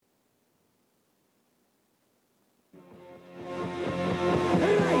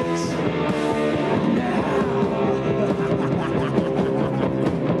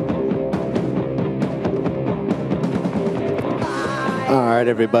right,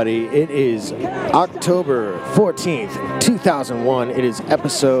 everybody. It is October 14th, 2001. It is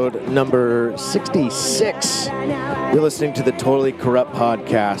episode number 66. You're listening to the Totally Corrupt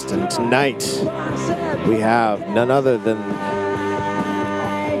podcast, and tonight we have none other than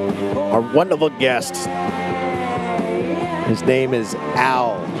our wonderful guest. His name is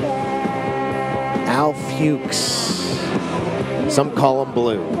Al Fuchs. Some call him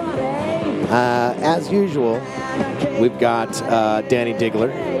Blue. As usual, we've got Danny Diggler.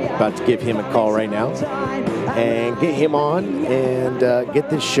 About to give him a call right now and get him on and get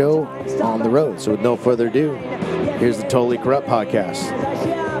this show on the road. So with no further ado, here's the Totally Corrupt podcast.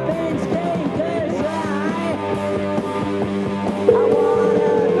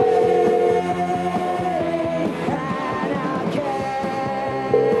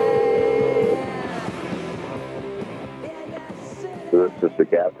 This is the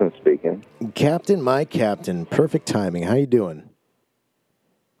captain speaking. Captain, my captain. Perfect timing. How you doing?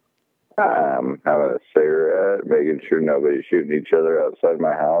 I'm having a cigarette, making sure nobody's shooting each other outside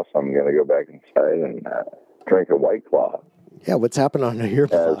my house. I'm going to go back inside and drink a White Claw. Yeah, what's happened on your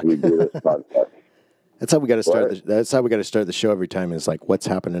block? As we do this podcast. That's how we got to start. That's how we got to start the show every time. Is like, what's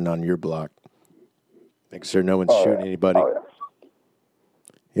happening on your block? Make sure no one's shooting anybody. Oh, yeah.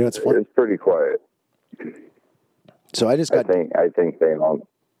 You know, it's fun. It's pretty quiet. So I just got. I think they don't.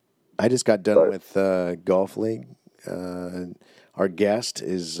 I just got done with golf league. Our guest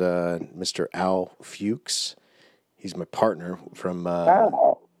is Mr. Al Fuchs. He's my partner from.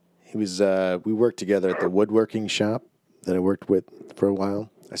 He was. We worked together at the woodworking shop that I worked with for a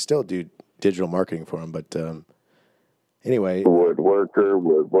while. I still do digital marketing for him, but anyway. Woodworker.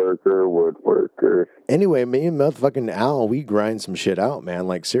 Anyway, me and motherfucking Al, we grind some shit out, man.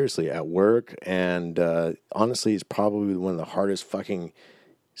 Like, seriously, at work. And honestly, he's probably one of the hardest fucking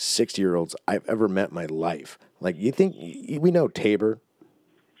 60-year-olds I've ever met in my life. Like, you think, we know Tabor.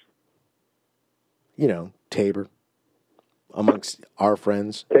 You know, Tabor. Amongst our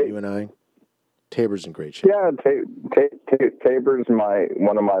friends, you and I. Tabor's in great shape. Yeah, Tabor's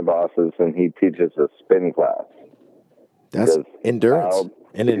one of my bosses, and he teaches a spin class. That's endurance.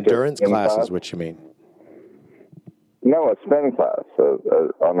 An endurance class is what you mean. No, a spin class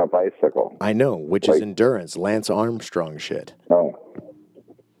on a bicycle. I know, which is endurance. Lance Armstrong shit. Oh.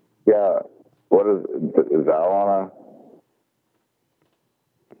 Yeah. What is Al on a...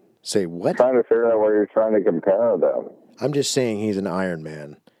 Say what? I'm trying to figure out where you're trying to compare them. I'm just saying he's an Iron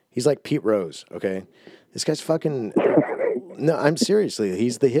Man. He's like Pete Rose, okay? This guy's fucking... No, I'm seriously.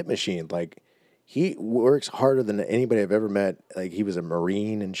 He's the hit machine. Like, he works harder than anybody I've ever met. Like, he was a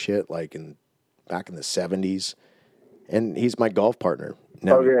Marine and shit, like, back in the 70s. And he's my golf partner.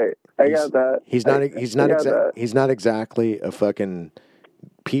 Now, okay, I got that. He's not exactly a fucking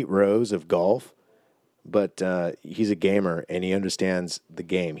Pete Rose of golf, but he's a gamer, and he understands the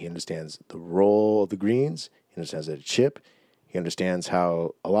game. He understands the roll of the greens. He understands how to chip. He understands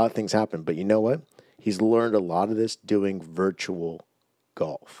how a lot of things happen. But you know what? He's learned a lot of this doing virtual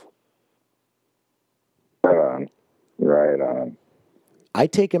golf. Right on. I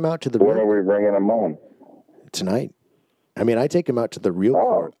take him out to the... When are we bringing him on? Tonight. I mean, I take him out to the real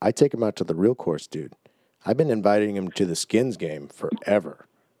course. I take him out to the real course, dude. I've been inviting him to the Skins game forever.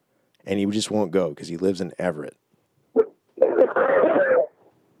 And he just won't go because he lives in Everett.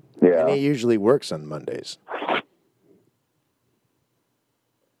 Yeah. And he usually works on Mondays.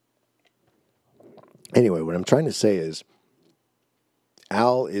 Anyway, what I'm trying to say is,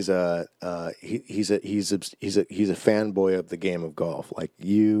 Al is he's a fanboy of the game of golf, like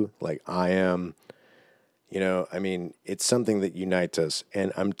you, like I am. You know, I mean, it's something that unites us.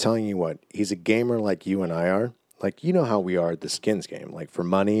 And I'm telling you what, he's a gamer like you and I are. Like, you know how we are at the Skins game, like for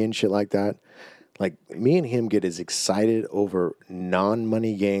money and shit like that. Like, me and him get as excited over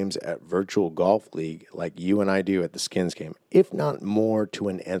non-money games at Virtual Golf League like you and I do at the Skins game, if not more to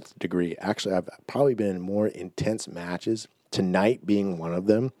an nth degree. Actually, I've probably been in more intense matches, tonight being one of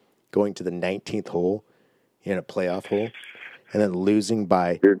them, going to the 19th hole in a playoff hole, and then losing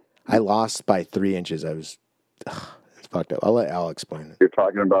by... I lost by 3 inches. It's fucked up. I'll let Al explain it. You're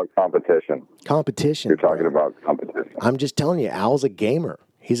talking about competition. Competition. You're talking about competition. I'm just telling you, Al's a gamer.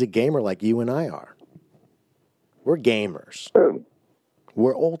 He's a gamer like you and I are. We're gamers. Good.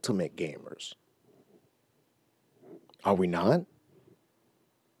 We're ultimate gamers. Are we not?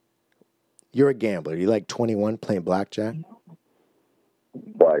 You're a gambler. You like 21 playing blackjack?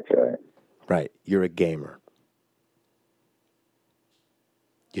 Blackjack. Right. You're a gamer.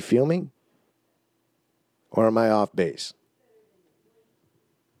 You feel me? Or am I off base?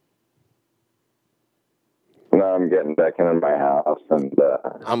 No, I'm getting back into my house, and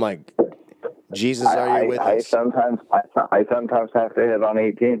I'm like, Jesus, are you with I us? sometimes have to hit on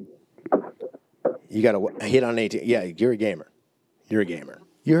 18. You got to hit on 18. Yeah, you're a gamer. You're a gamer.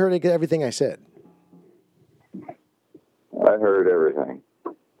 You heard everything I said. I heard everything.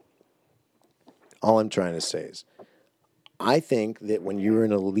 All I'm trying to say is, I think that when you're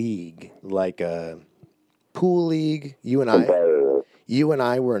in a league like a pool league, you and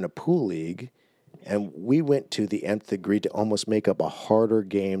I were in a pool league, and we went to the nth degree to almost make up a harder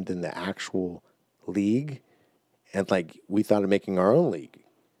game than the actual league, and like we thought of making our own league.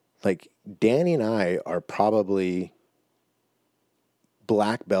 Like Danny and I are probably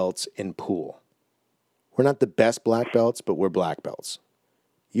black belts in pool. We're not the best black belts, but we're black belts.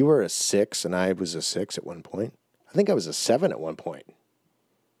 You were a 6, and I was a 6 at one point. I think I was a 7 at one point.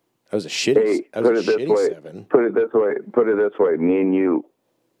 I was a shitty. I was a shitty 7. Put it this way. Me and you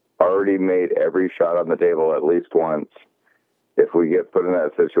already made every shot on the table at least once. If we get put in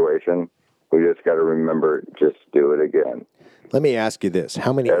that situation, we just got to remember, just do it again. Let me ask you this: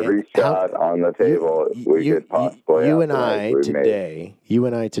 every shot on the table we could possibly? You and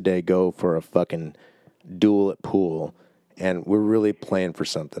I today go for a fucking duel at pool, and we're really playing for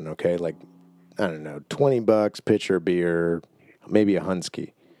something. Okay, like I don't know, $20, pitcher beer, maybe a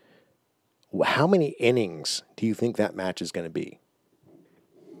Hunsky. How many innings do you think that match is going to be?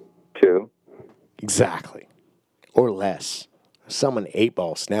 2. Exactly, or less. Someone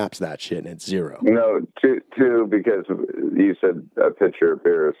 8-ball snaps that shit and it's 0. No, 2 because you said a pitcher of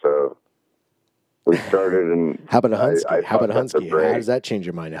beer, so we started and how about a Hunsky? How does that change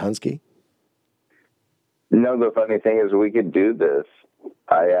your mind? A Hunsky? No, the funny thing is we could do this.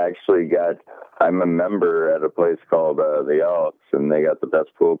 I'm a member at a place called the Elks, and they got the best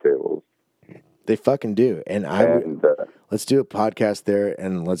pool tables. They fucking do. And let's do a podcast there,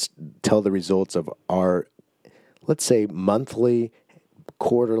 and let's tell the results of our, let's say, monthly,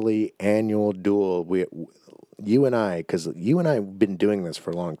 quarterly, annual duel. You and I, because you and I have been doing this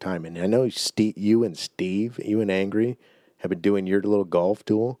for a long time, and I know you and Angry have been doing your little golf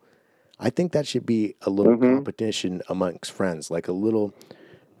duel. I think that should be a little competition amongst friends, like a little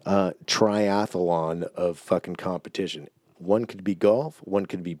triathlon of fucking competition. One could be golf, one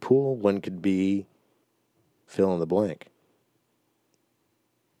could be pool, one could be fill in the blank.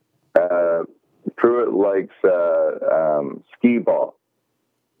 Pruitt likes skee ball.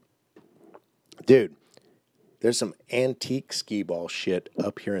 Dude, there's some antique skee ball shit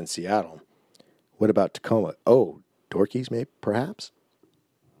up here in Seattle. What about Tacoma? Oh, Dorky's, maybe, perhaps?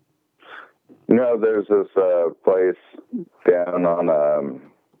 No, there's this place down on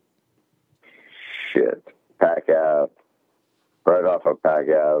Pack Ave, right off of Pack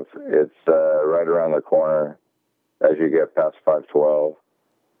Ave. It's right around the corner as you get past 512,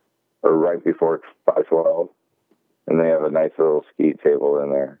 or right before 512, and they have a nice little ski table in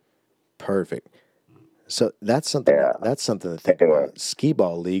there. Perfect. So that's something. Yeah. That's something to think about. Skee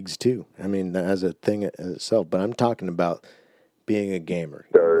ball leagues too. I mean, as a thing itself. But I'm talking about being a gamer.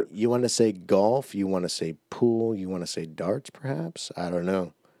 Darts. You want to say golf? You want to say pool? You want to say darts? Perhaps, I don't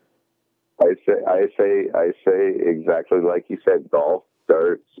know. I say exactly like you said: golf,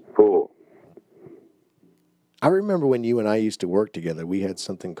 darts, pool. I remember when you and I used to work together. We had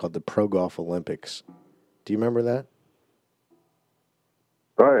something called the Pro Golf Olympics. Do you remember that?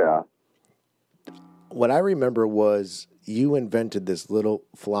 Oh yeah. What I remember was you invented this little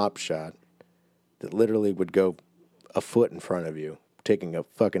flop shot that literally would go a foot in front of you, taking a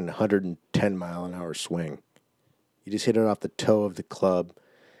fucking 110-mile-an-hour swing. You just hit it off the toe of the club.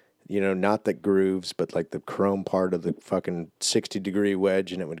 You know, not the grooves, but like the chrome part of the fucking 60-degree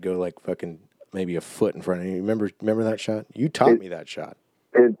wedge, and it would go like fucking maybe a foot in front of you. Remember that shot? You taught me that shot.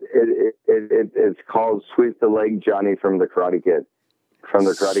 It's called Sweep the Leg, Johnny, from the Karate Kid. From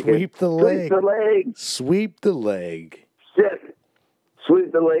the Karate Kid. Sweep the leg. Sweep the leg. Sweep the leg. Shit.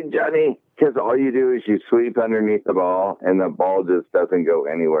 Sweep the leg, Johnny. Because all you do is you sweep underneath the ball, and the ball just doesn't go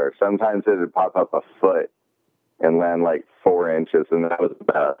anywhere. Sometimes it would pop up a foot and land like 4 inches, and that was the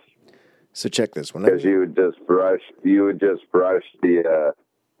best. So check this one. Because you would just brush the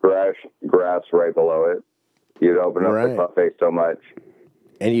grass right below it. You'd open up the buffet so much.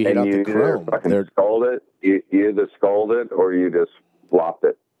 And you hit off the chrome. Scold it. You either scold it or you just flop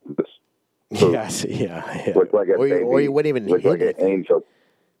it. Yes, yeah. Look like a baby. Or you wouldn't even hit like an angel.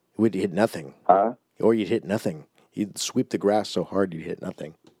 You would hit nothing. Huh? Or you'd hit nothing. You'd sweep the grass so hard you'd hit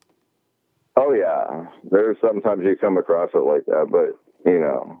nothing. Oh, yeah. There's sometimes you come across it like that, but, you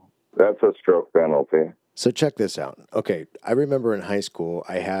know, that's a stroke penalty. So check this out. Okay, I remember in high school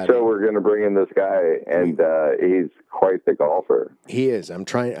I had... So we're going to bring in this guy, and he's quite the golfer. He is. I'm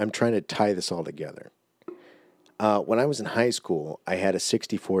trying to tie this all together. When I was in high school, I had a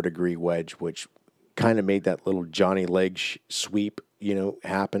 64-degree wedge, which kind of made that little Johnny leg sweep,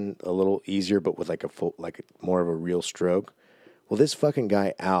 happen a little easier, but with like more of a real stroke. Well, this fucking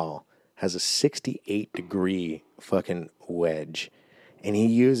guy Al has a 68-degree fucking wedge, and he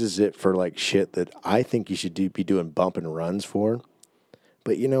uses it for like shit that I think you should be doing bump and runs for.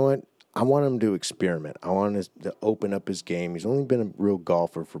 But you know what? I want him to experiment. I want him to open up his game. He's only been a real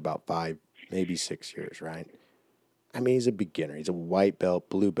golfer for about 5, maybe 6 years, right? I mean, he's a beginner. He's a white belt,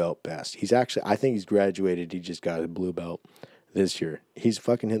 blue belt best. I think he's graduated. He just got a blue belt this year. He's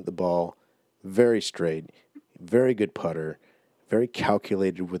fucking hit the ball very straight, very good putter, very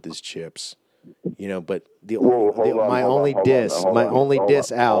calculated with his chips. But my only diss,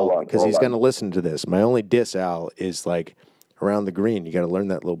 Al, because he's going to listen to this. My only diss, Al, is like around the green. You got to learn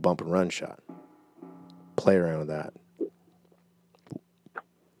that little bump and run shot. Play around with that.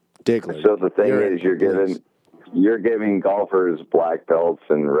 Diggler. So the thing is, you're giving golfers black belts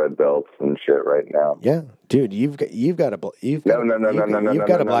and red belts and shit right now. Yeah, dude, you've got a black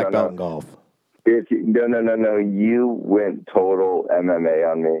belt in golf. No. You went total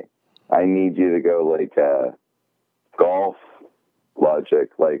MMA on me. I need you to go like golf logic.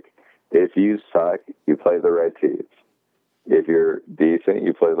 Like, if you suck, you play the red tees. If you're decent,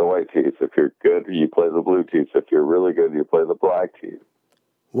 you play the white tees. If you're good, you play the blue tees. If you're really good, you play the black tees.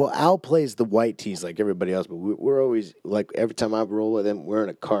 Well, Al plays the white tees like everybody else, but we're always, like, every time I roll with him, we're in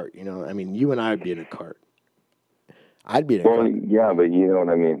a cart, I mean, you and I would be in a cart. I'd be in a cart. Yeah, but you know what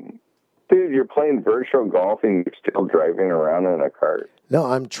I mean. Dude, you're playing virtual golf and you're still driving around in a cart. No,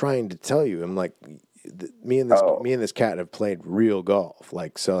 I'm trying to tell you. I'm like, me and this cat have played real golf.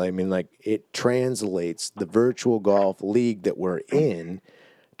 Like, so, I mean, like, it translates, the virtual golf league that we're in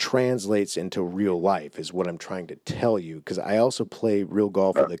translates into real life is what I'm trying to tell you, because I also play real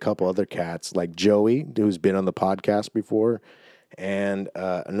golf with a couple other cats like Joey, who's been on the podcast before, and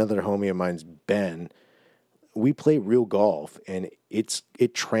another homie of mine's Ben. We play real golf and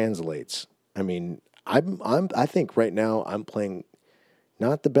it translates. I mean, I think right now I'm playing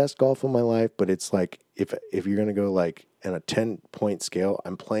not the best golf of my life, but it's like if you're gonna go like in a 10-point scale,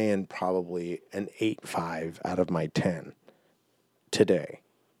 I'm playing probably an 8.5 out of my 10 today.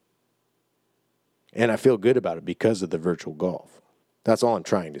 And I feel good about it because of the virtual golf. That's all I'm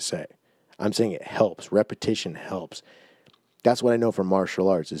trying to say. I'm saying it helps. Repetition helps. That's what I know from martial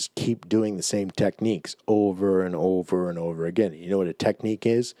arts is keep doing the same techniques over and over and over again. You know what a technique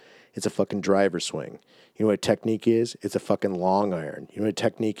is? It's a fucking driver swing. You know what a technique is? It's a fucking long iron. You know what a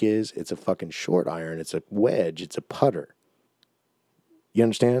technique is? It's a fucking short iron. It's a wedge. It's a putter. You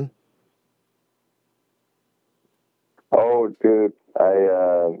understand? Oh, dude,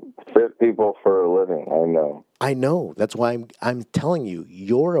 I fit people for a living. I know. That's why I'm telling you,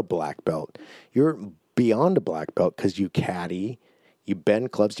 you're a black belt. You're beyond a black belt because you caddy, you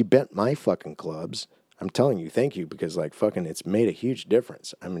bend clubs, you bent my fucking clubs. I'm telling you, thank you, because like fucking it's made a huge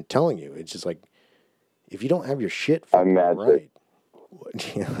difference. I'm telling you, it's just like if you don't have your shit I'm magic.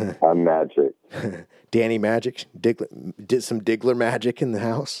 Right. I'm magic. Danny Magic, did some Diggler magic in the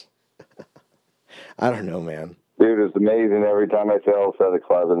house. I don't know, man. Dude, it's amazing. Every time I sell a set of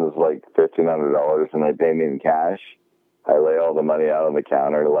clubs and it's like $1,500 and I pay me in cash, I lay all the money out on the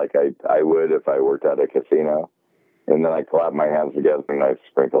counter like I would if I worked at a casino. And then I clap my hands together and I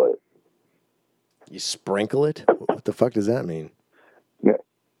sprinkle it. You sprinkle it? What the fuck does that mean?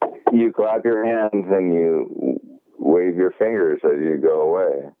 You clap your hands and you wave your fingers as you go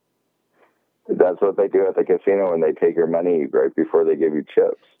away. That's what they do at the casino when they take your money right before they give you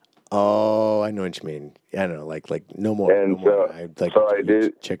chips. Oh, I know what you mean. I don't know, like no more. And no so, more. I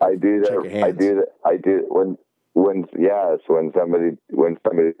do when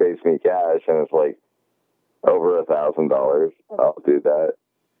somebody pays me cash and it's like over $1,000, I'll do that.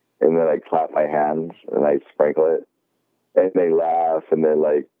 And then I clap my hands and I sprinkle it, and they laugh and they're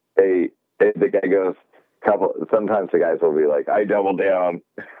like, "Hey," the guy goes, sometimes the guys will be like, "I double down."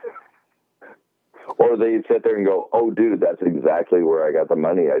 Or they sit there and go, "Oh, dude, that's exactly where I got the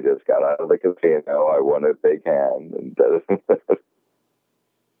money. I just got out of the casino. I won a big hand." And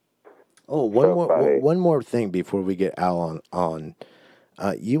oh, one more thing before we get Al on.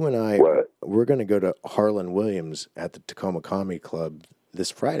 You and I, we're going to go to Harlan Williams at the Tacoma Comedy Club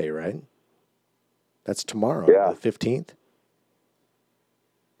this Friday, right? That's tomorrow, the 15th.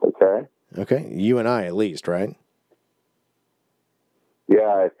 Okay. You and I, at least, right? Yeah,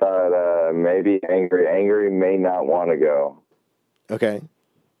 I thought maybe Angry may not want to go. Okay.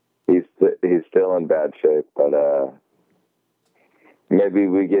 He's still in bad shape, but maybe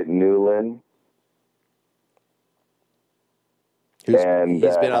we get Newland. He's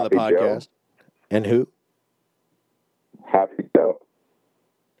been on the podcast. Joe. And who?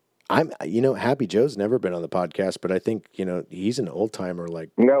 Happy Joe's never been on the podcast, but I think, he's an old timer, like,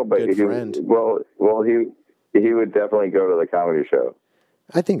 No, but good friend. He would definitely go to the comedy show.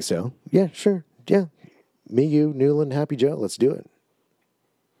 I think so. Yeah, sure. Yeah. Me, you, Newland, Happy Joe. Let's do it.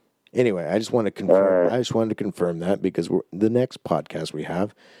 Anyway, I just want to confirm. Right. I just wanted to confirm that because the next podcast we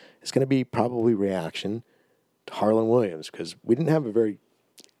have is going to be probably reaction to Harlan Williams because we didn't have a very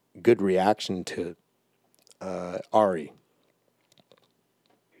good reaction to Ari.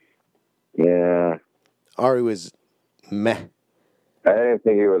 Yeah. Ari was meh. I didn't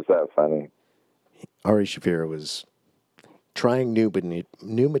think he was that funny. Ari Shaffir was trying new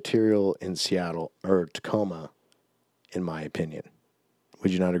material in Seattle or Tacoma, in my opinion.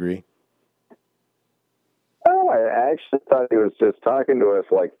 Would you not agree? Oh, I actually thought he was just talking to us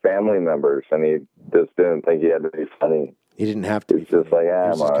like family members, and he just didn't think he had to be funny. He didn't have to be funny. Just like,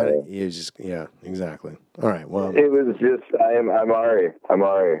 I'm Ari. He was just, yeah, exactly. All right, well. It was just, I'm Ari. I'm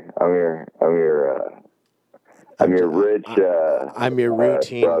Ari. I'm your rich. I'm your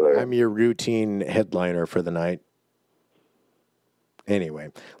routine. Brother. I'm your routine headliner for the night. Anyway,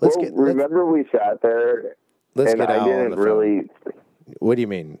 remember we sat there. Let's and get Al I didn't on the phone. really. What do you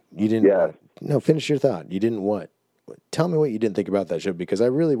mean? You didn't? Yeah. No, finish your thought. You didn't what? Tell me what you didn't think about that show because I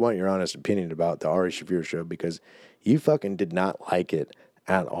really want your honest opinion about the Ari Shaffir show because you fucking did not like it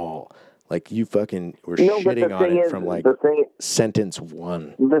at all. Like you fucking were shitting on it from like sentence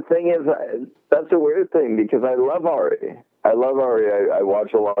one. The thing is, that's a weird thing because I love Ari. I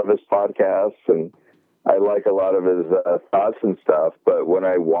watch a lot of his podcasts and I like a lot of his thoughts and stuff. But when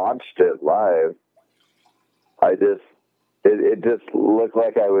I watched it live, it just looked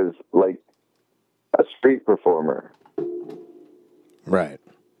like I was like a street performer. Right.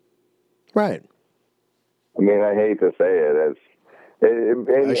 I mean, I hate to say it. A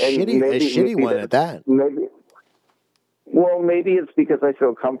shitty one at that. Maybe it's because I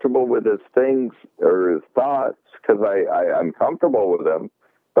feel comfortable with his things or his thoughts because I'm comfortable with them.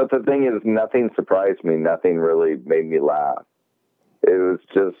 But the thing is, nothing surprised me. Nothing really made me laugh. It was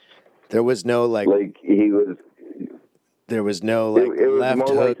just... There was no, like he was... There was no, like, left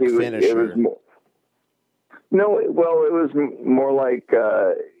hook finisher. It was more like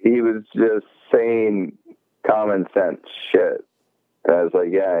he was just saying common sense shit. And I was like,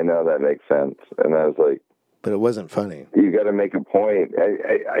 yeah, I know that makes sense. And I was like... But it wasn't funny. You got to make a point.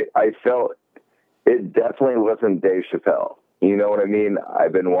 I felt it definitely wasn't Dave Chappelle. You know what I mean?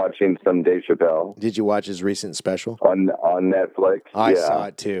 I've been watching some Dave Chappelle. Did you watch his recent special? On Netflix. I saw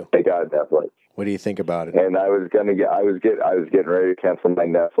it too. I got Netflix. What do you think about it? And I was getting ready to cancel my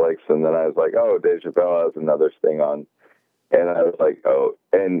Netflix, and then I was like, oh, Dave Chappelle has another thing on. And I was like, oh,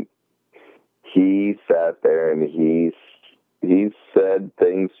 and he sat there and he said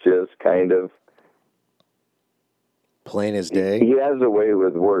things just kind of plain as day. He has a way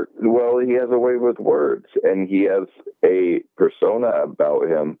with words. Well, he has a way with words, and he has a persona about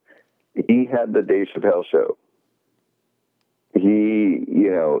him. He had the Dave Chappelle show.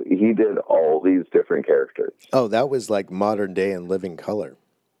 He did all these different characters. Oh, that was like modern day and living color.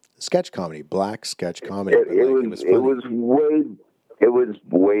 Sketch comedy, black sketch comedy. It was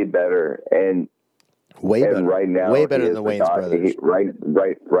way better and way better. Right now, way better than the Wayans brothers.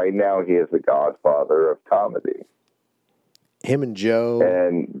 Right now, he is the godfather of comedy. Him and Joe.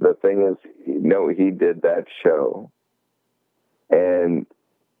 And the thing is, he did that show, and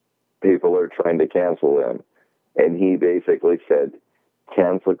people are trying to cancel him. And he basically said,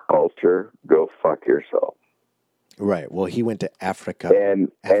 cancel culture, go fuck yourself. Right. Well, he went to Africa.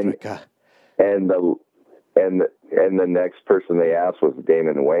 And the next person they asked was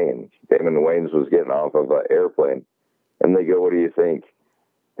Damon Wayans. Damon Wayans was getting off of an airplane. And they go, what do you think?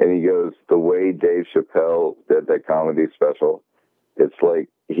 And he goes, the way Dave Chappelle did that comedy special, it's like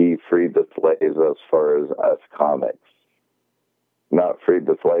he freed the slaves as far as us comics. Not freed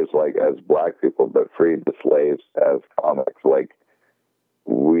the slaves like as black people, but freed the slaves as comics. Like,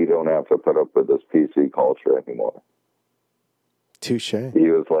 we don't have to put up with this PC culture anymore. Touche. He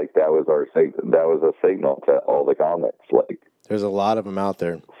was like, that was a signal to all the comics. Like, there's a lot of them out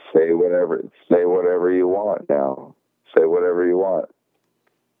there. Say whatever you want now. Say whatever you want.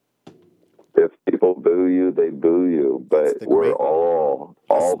 If people boo you, they boo you. But we're all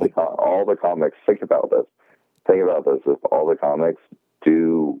the comics. Think about this. If all the comics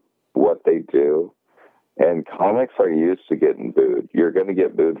do what they do, and comics are used to getting booed, you're going to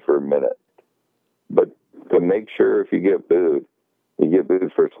get booed for a minute. But to make sure if you get booed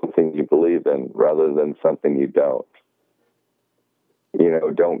for something you believe in rather than something you don't.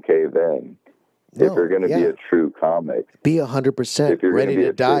 Don't cave in. No, if you're going to be a true comic. Be 100% ready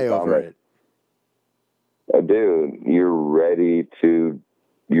to die over it. Dude, you're ready to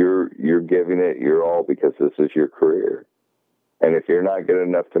you're giving it your all because this is your career. And if you're not good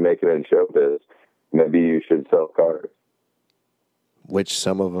enough to make it in showbiz, maybe you should sell cars. Which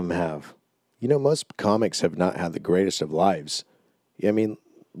some of them have. You know, most comics have not had the greatest of lives. I mean,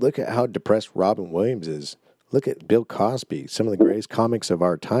 look at how depressed Robin Williams is. Look at Bill Cosby, some of the greatest comics of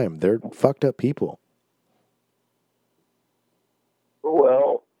our time. They're fucked up people.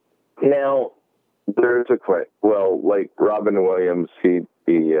 Well, now there's a quick. Well, like Robin Williams, he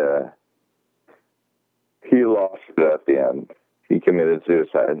lost it at the end. He committed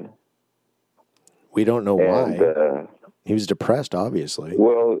suicide. We don't know why. He was depressed, obviously.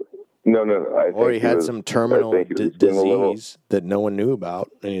 Well, no. Or he had some terminal disease that no one knew about,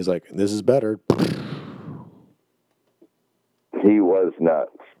 and he's like, "This is better." He was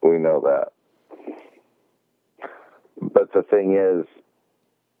nuts. We know that. But the thing is,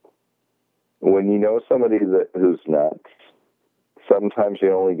 when you know somebody who's nuts, sometimes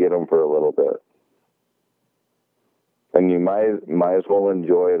you only get them for a little bit. And you might as well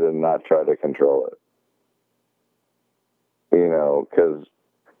enjoy it and not try to control it. You know, because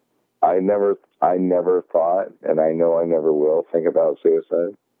I never thought, and I know I never will, think about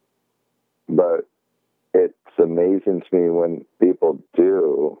suicide. But it's amazing to me when people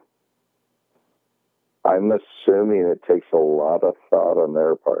do. I'm assuming it takes a lot of thought on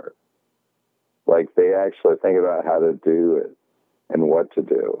their part. Like, they actually think about how to do it and what to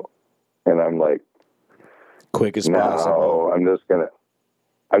do. And I'm like, quick as possible. I'm just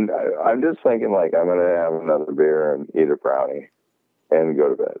thinking, like, I'm gonna have another beer and eat a brownie and go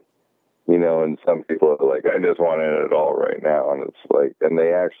to bed. You know, and some people are like, I just want it all right now, and it's like, and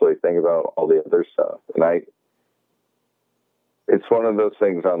they actually think about all the other stuff. And it's one of those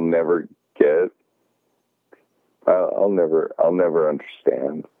things I'll never get. I'll never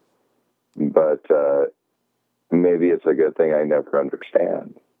understand. But maybe it's a good thing I never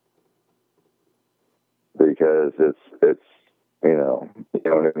understand. Because it's you know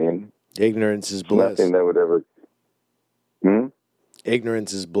what I mean? Ignorance is bliss. Nothing that would ever...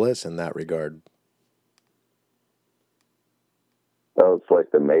 Ignorance is bliss in that regard. Oh, it's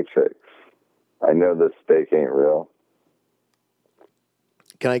like the Matrix. I know this steak ain't real.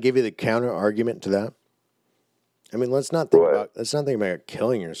 Can I give you the counter argument to that? I mean, let's not think about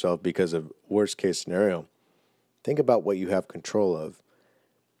killing yourself because of worst case scenario. Think about what you have control of.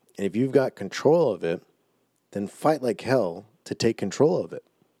 And if you've got control of it, then fight like hell to take control of it.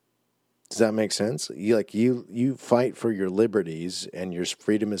 Does that make sense? You fight for your liberties and your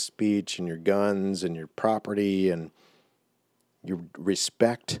freedom of speech and your guns and your property and your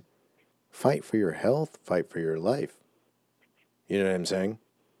respect. Fight for your health. Fight for your life. You know what I'm saying?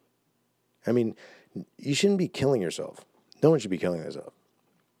 I mean, you shouldn't be killing yourself. No one should be killing themselves.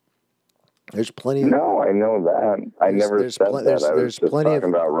 There's plenty of... No, I know that. I never said that. I was just talking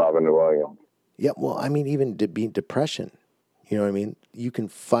about Robin Williams. Yeah, well, I mean, even depression. You know what I mean? You can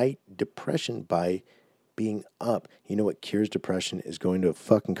fight depression by being up. You know what cures depression is going to a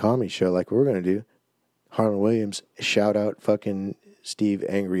fucking comedy show like we're going to do. Harlan Williams, shout out fucking Steve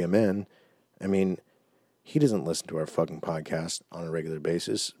Angry Amen. I mean, he doesn't listen to our fucking podcast on a regular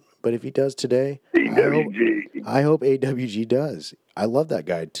basis. But if he does today, I hope AWG does. I love that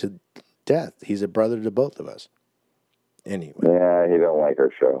guy to death. He's a brother to both of us. Anyway. Yeah, he don't like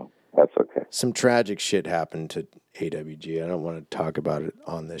our show. That's okay. Some tragic shit happened to AWG. I don't want to talk about it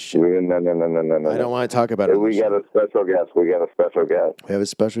on this show. No. I don't want to talk about it. We got a special guest. We have a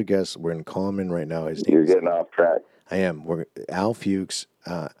special guest. We're going to call him in right now. You're getting off track. I am. Al Fuchs.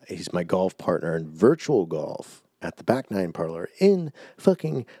 He's my golf partner in virtual golf at the Back Nine Parlor in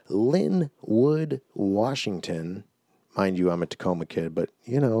fucking Linwood, Washington. Mind you, I'm a Tacoma kid, but,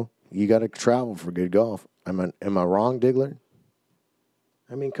 you know, you got to travel for good golf. Am I wrong, Diggler?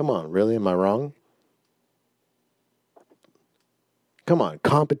 I mean, come on. Really? Am I wrong? Come on.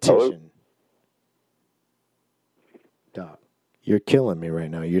 Competition. Hello? Doc, you're killing me right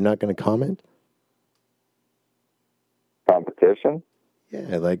now. You're not going to comment? Competition?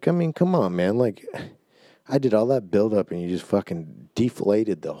 Yeah, like, I mean, come on, man. Like, I did all that build-up, and you just fucking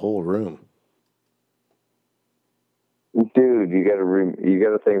deflated the whole room. Dude, you got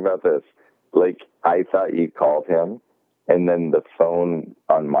to think about this. Like, I thought you called him, and then the phone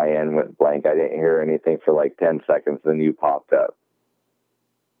on my end went blank. I didn't hear anything for like 10 seconds, then you popped up.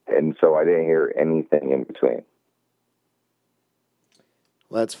 And so I didn't hear anything in between.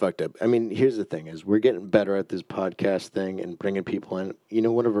 Well, that's fucked up. I mean, here's the thing is we're getting better at this podcast thing and bringing people in. You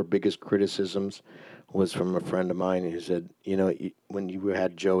know, one of our biggest criticisms was from a friend of mine who said, you know, when you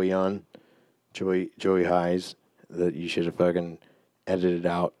had Joey on, Joey Highs, that you should have fucking edited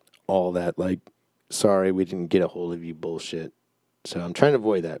out all that, like, sorry we didn't get a hold of you bullshit. So I'm trying to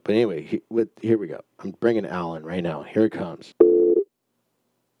avoid that. But anyway, here we go. I'm bringing Alan right now. Here it comes.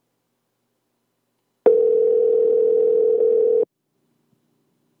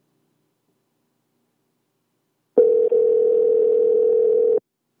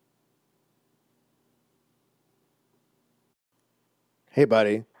 Hey,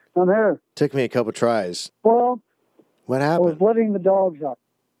 buddy. I'm here. Took me a couple tries. Well, What I was happened? letting the dogs out.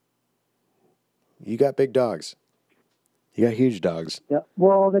 You got big dogs. You got huge dogs. Yeah.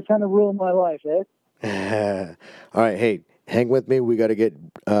 Well, they kind of ruined my life, eh? All right. Hey, hang with me. We got to get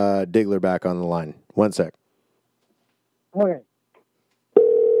Diggler back on the line. One sec. Okay.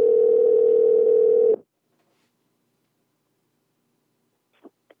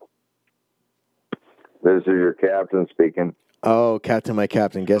 This is your captain speaking. Oh, Captain, my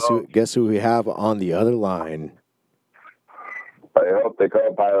Captain. Guess who we have on the other line? I hope the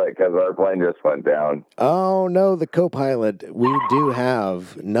co-pilot, because our plane just went down. Oh, no, the co-pilot. We do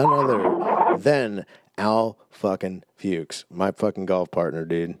have none other than Al fucking Fuchs, my fucking golf partner,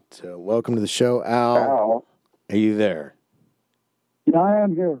 dude. So welcome to the show, Al. Al. Are you there? Yeah, I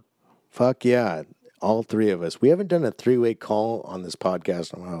am here. Fuck yeah. All three of us. We haven't done a three-way call on this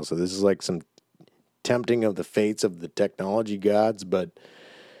podcast in a while, so this is like some tempting of the fates of the technology gods, but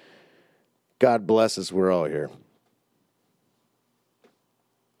God bless us, we're all here.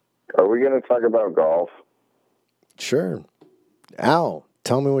 Are we going to talk about golf? Sure. Al,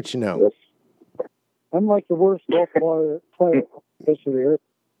 tell me what you know. I'm like the worst golf player history.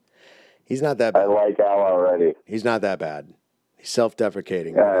 He's not that I bad. like Al already. He's not that bad. He's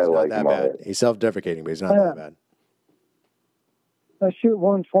self-deprecating. Yeah, But he's I not like that him bad. already. He's self-deprecating, but he's not Yeah. that bad. I shoot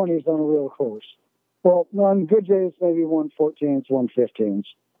 120s on a real course. Well, on good days, maybe 114s, 115s.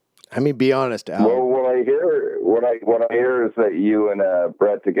 I mean, be honest, Al. Well, what I hear is that you and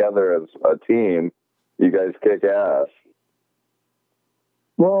Brett together as a team, you guys kick ass.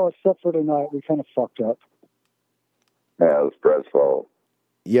 Well, except for tonight, we kind of fucked up. Yeah, it's Brett's fault.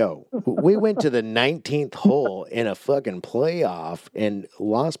 Yo, we went to the 19th hole in a fucking playoff and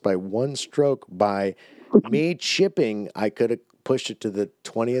lost by one stroke by me chipping. I could have pushed it to the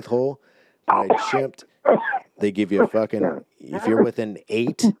 20th hole, but I chipped. They give you a fucking, if you're within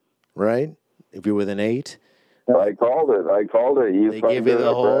 8, right? If you're within 8, I called it. You they fucked give you it the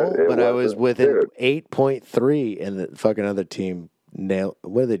up, hole, Brett. It but I was wasn't- within dude, 8.3, and the fucking other team nailed.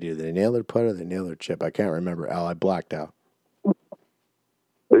 What did they do? They nailed their putt or they nailed their chip? I can't remember, Al. I blacked out.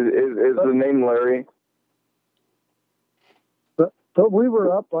 Is the name Larry? But we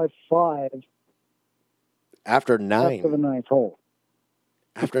were up by 5 After 9. after the 9th hole.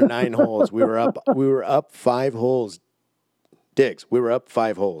 After 9 holes, we were up 5 holes. Diggs, we were up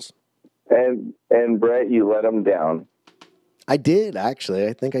 5 holes. And Brett, you let him down. I did, actually.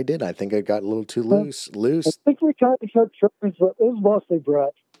 I think I did. I think I got a little too loose. I think we tried to cut turns, but it was mostly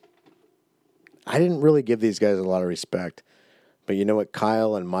Brett. I didn't really give these guys a lot of respect. But you know what?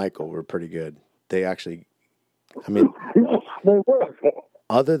 Kyle and Michael were pretty good. They actually, I mean, They were.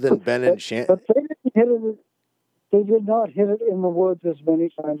 other than Ben and Shan, But they didn't hit it. They did not hit it in the woods as many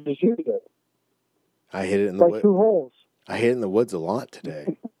times as you did. I hit it in the By woods. 2 holes. I hit it in the woods a lot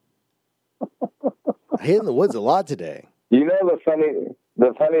today. I hit it in the woods a lot today. You know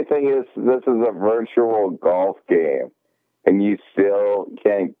the funny thing is this is a virtual golf game, and you still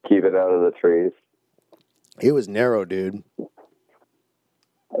can't keep it out of the trees. It was narrow, dude.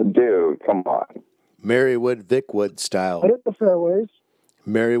 Dude, come on. Marywood Vickwood I style. hit the fairways.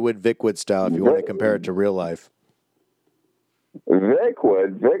 Marywood Vickwood style, if you want to compare it to real life.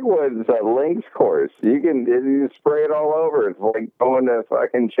 Vickwood's a links course. You spray it all over. It's like going to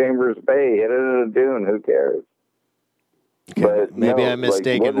fucking Chambers Bay, hit it in a dune. Who cares? Okay, But maybe no, I'm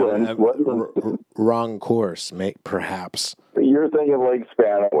mistaken. like Woodlands, Wrong course, perhaps. you're thinking Lake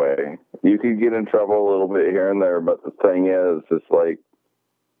Spanaway. You could get in trouble a little bit here and there, but the thing is, it's like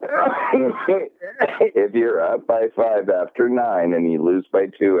if you're up by 5 after 9 and you lose by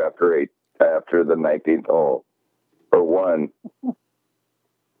 2 after 8 after the 19th hole or 1,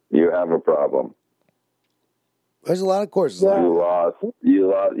 you have a problem. There's a lot of courses. Yeah. Like You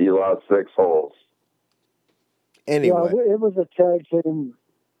lost 6 holes. Anyway, Yeah, it was a tag team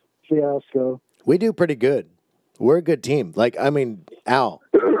fiasco. we do pretty good. We're a good team. Like, I mean, Al,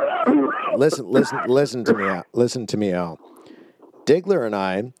 listen to me, Al. Listen to me, Al. Diggler and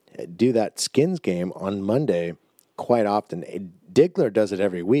I do that skins game on Monday quite often. Diggler does it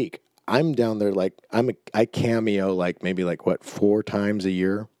every week. I'm down there like I cameo like maybe like what 4 times a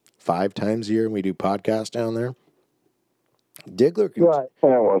year, 5 times a year, and we do podcasts down there. Diggler can Right.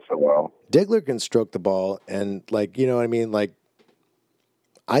 Yeah, once in a while. Diggler can stroke the ball and like, you know what I mean? Like,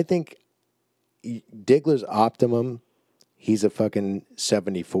 I think Diggler's optimum, he's a fucking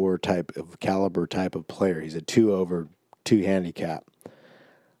 74 type of caliber type of player. He's a 2 over 2 handicap.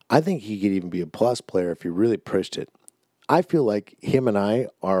 I think he could even be a plus player if he really pushed it. I feel like him and I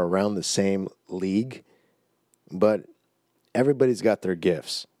are around the same league, but everybody's got their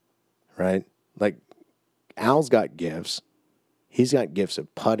gifts, right? Like Al's got gifts. He's got gifts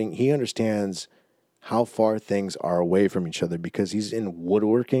of putting. He understands how far things are away from each other because he's in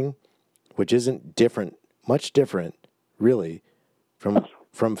woodworking, which isn't different, much different, really, from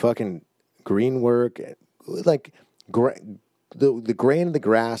fucking green work. Like the grain of the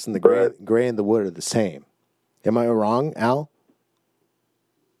grass and the grain of the wood are the same. Am I wrong, Al?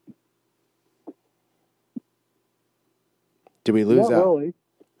 Did we lose Not Al? really.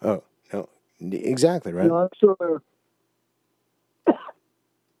 Oh, no. Exactly, right? No, I'm sure.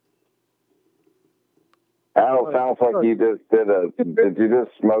 Al, sounds like you just did you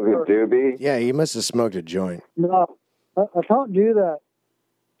just smoke a doobie? Yeah, he must have smoked a joint. No, I can't do that.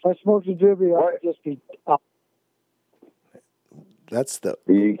 If I smoked a doobie, What? I'd just be That's the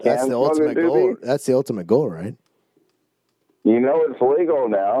You can that's the smoke a ultimate goal. doobie? That's the ultimate goal, right? You know it's legal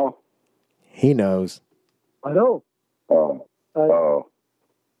now. He knows. I know. Oh. Oh.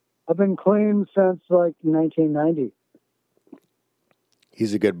 I've been clean since like 1990.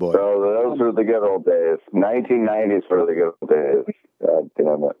 He's a good boy. So those were the good old days. 1990s were the good old days. God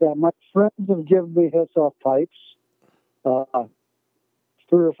damn it. Yeah, my friends have given me hits off pipes 3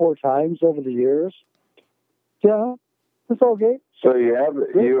 or 4 times over the years. Yeah, it's okay. So you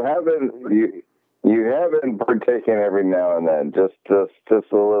haven't partaken every now and then, just a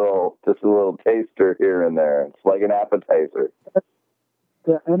little taster here and there. It's like an appetizer.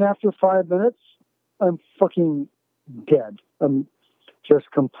 Yeah, and after 5 minutes, I'm fucking dead. I'm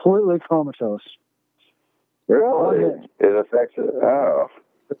just completely comatose. Really? It affects it. Oh.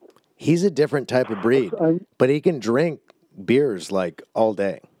 He's a different type of breed, but he can drink beers like all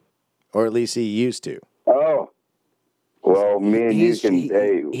day, or at least he used to. Oh. Well, me and you can.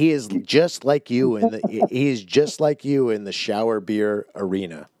 He is just like you in the. He is just like you in the shower beer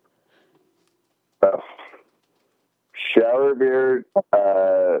arena. Shower beer,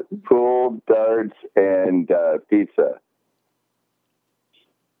 pool, darts, and pizza.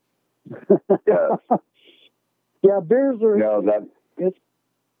 Yes. Yeah, beers are. No,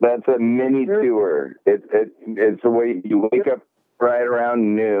 that's a mini tour. It's the way you wake up right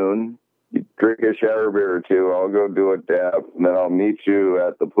around noon. You drink a shower beer or two. I'll go do a dab, and then I'll meet you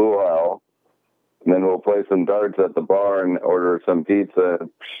at the pool hall. And then we'll play some darts at the bar and order some pizza.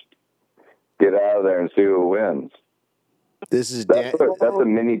 Get out of there and see who wins. This is that's a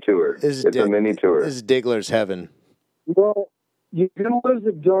mini tour. It's a mini tour. This is Diggler's heaven. Well, you're gonna lose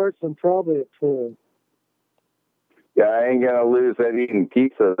at darts and probably at pool. Yeah, I ain't gonna lose at eating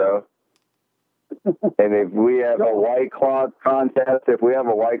pizza though. And if we have a White Claw contest, I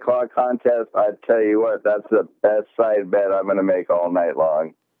tell you what, that's the best side bet I'm gonna make all night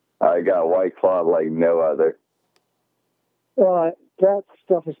long. I got White Claw like no other. That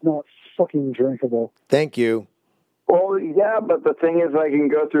stuff is not fucking drinkable. Thank you. Well, yeah, but the thing is, I can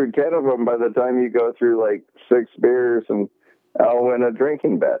go through 10 of them by the time you go through like 6 beers, and I'll win a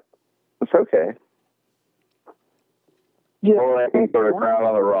drinking bet. It's okay. Yeah. Or I can go to Crown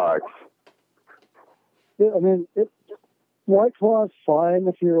on the Rocks. Yeah, I mean, White Claw is fine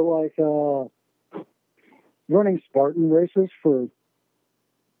if you're like running Spartan races for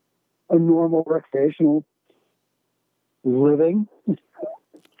a normal recreational living.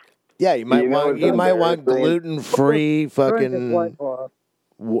 Yeah, you might want gluten-free fucking White Claw.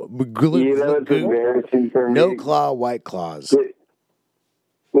 Embarrassing for me. No claw White Claws.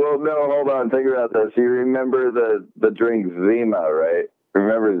 Well, no, hold on. Think about this. You remember the drink Zima, right?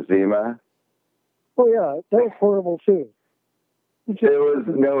 Remember Zima? Oh yeah, that was horrible too. It was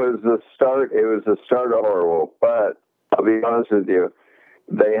the start. It was the start of horrible. But I'll be honest with you,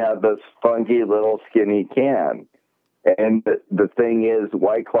 they had this funky little skinny can. And the thing is,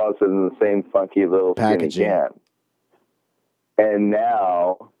 White Claws is in the same funky little skinny can. And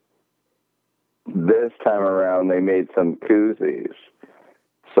now, this time around, they made some koozies.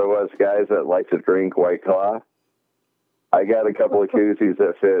 So us guys that like to drink White Claw, I got a couple of koozies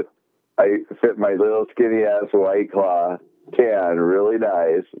that fit my little skinny ass White Claw can really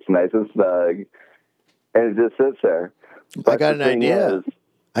nice. It's nice and snug, and it just sits there. But I got an idea.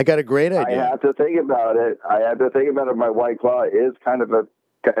 I got a great idea. I have to think about it. My White Claw is kind of a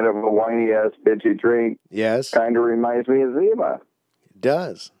whiny ass bitchy drink. Yes. Kind of reminds me of Zima. It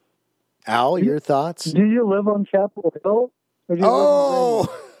does. Al, your thoughts? Do you live on Capitol Hill? Oh!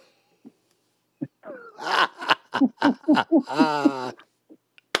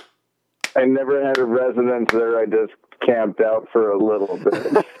 I never had a residence there. I just camped out for a little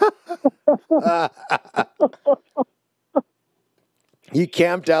bit. You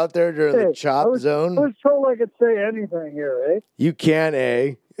camped out there during the chop I zone? was told I could say anything here, eh? You can,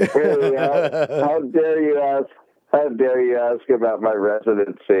 eh? Hey, how dare you ask? How dare you ask about my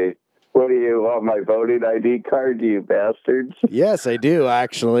residency? What do you want, my voting ID card, you bastards? Yes, I do,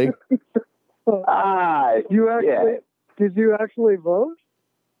 actually. Did you actually vote?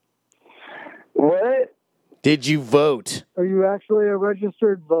 What? Did you vote? Are you actually a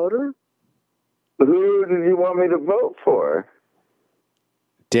registered voter? Who did you want me to vote for?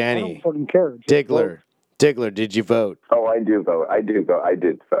 Danny. I don't fucking care. Just Diggler. vote. Diggler, did you vote? Oh, I do vote. I did vote. I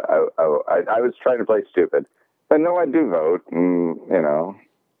was trying to play stupid. But no, I do vote. You know.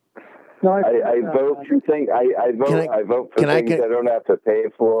 No, I vote for things. I vote for things I don't have to pay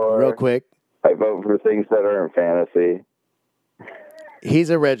for. Real quick. I vote for things that are in fantasy. He's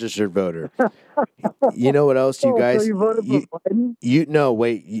a registered voter. You know what else you guys? So you voted for Biden? You know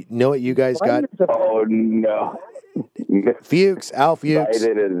what you guys got? Oh no. Fuchs, Al Fuchs,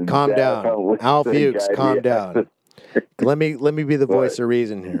 calm down. Al Fuchs, calm down. Let me be the voice of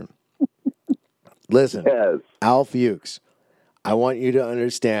reason here. Listen, Yes. Al Fuchs, I want you to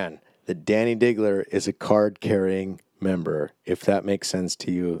understand that Danny Diggler is a card-carrying member, if that makes sense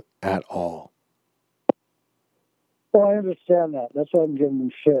to you at all. Oh, I understand that. That's why I'm giving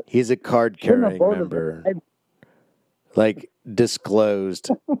him shit. He's a Shouldn't have card-carrying voted member. for Biden. Like,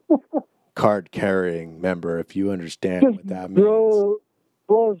 disclosed card-carrying member, if you understand what that means.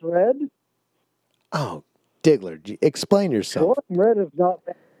 Blows red? Oh, Diggler, explain yourself. Glowing red is not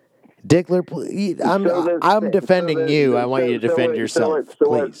bad. Diggler, please, I'm defending you. I want you to defend yourself,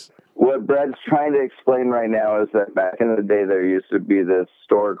 please. What Brad's trying to explain right now is that back in the day there used to be this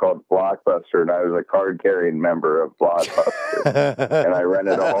store called Blockbuster, and I was a card-carrying member of Blockbuster. And I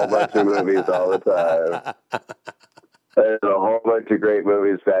rented a whole bunch of movies all the time. There's a whole bunch of great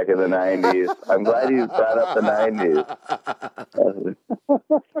movies back in the 90s. I'm glad you brought up the 90s.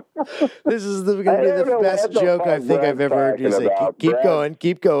 This is going to be the best joke I think I've ever heard you say. Keep going.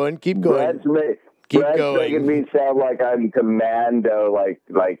 Brad's making me sound like I'm Commando,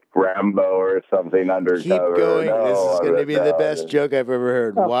 like Rambo or something undercover. Keep going. No, this is going to be the best joke I've ever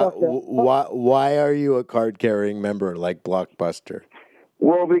heard. Why are you a card-carrying member like Blockbuster?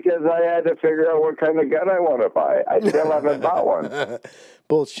 Well, because I had to figure out what kind of gun I want to buy. I still haven't bought one.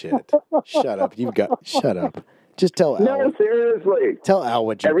 Bullshit. Shut up. Shut up. Just tell Al. No, seriously. Tell Al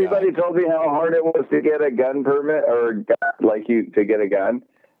what you Everybody got. told me how hard it was to get a gun permit to get a gun.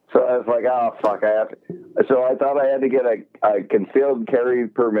 So I was like, oh, fuck, I have to. So I thought I had to get a concealed carry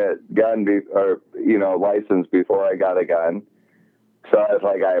permit gun license before I got a gun. So I was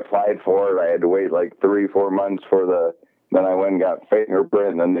like, I applied for it. I had to wait like 3-4 months then I went and got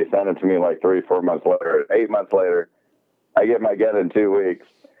fingerprint, and then they sent it to me like 3-4 months later. 8 months later, I get my gun in 2 weeks.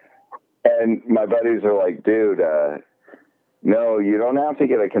 And my buddies are like, dude, no, you don't have to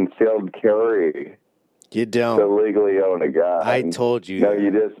get a concealed carry. You don't. To legally own a gun. I told you. No,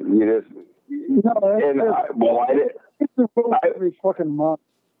 you just. No, it's a rule every fucking month.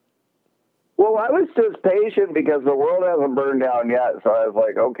 Well, I was just patient because the world hasn't burned down yet. So I was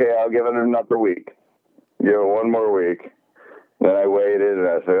like, okay, I'll give it another week. Give it one more week. Then I waited, and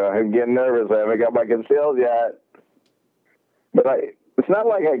I said, I'm getting nervous. I haven't got my concealed yet. But it's not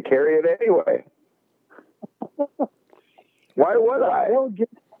like I carry it anyway. Why would I?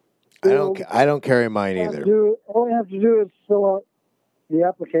 I don't carry mine either. All I have to do is fill out the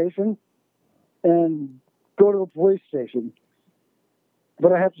application and go to the police station.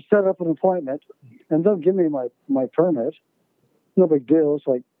 But I have to set up an appointment, and they'll give me my permit. No big deal. It's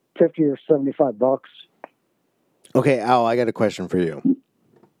like $50 or $75. Okay, Al, I got a question for you.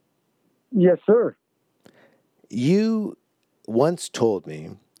 Yes, sir. You once told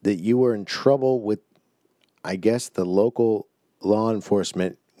me that you were in trouble with, I guess, the local law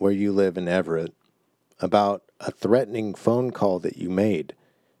enforcement where you live in Everett about a threatening phone call that you made.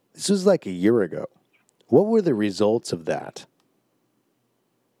 This was like a year ago. What were the results of that?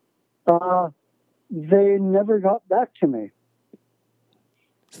 They never got back to me.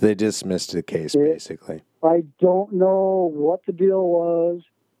 So they dismissed the case, basically. I don't know what the deal was.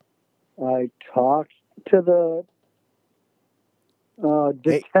 I talked to the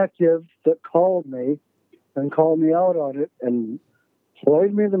detective that called me out on it and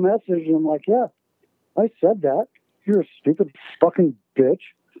played me the message. And I'm like, yeah, I said that. You're a stupid fucking bitch.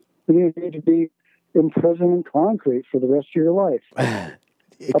 And you need to be in prison in concrete for the rest of your life.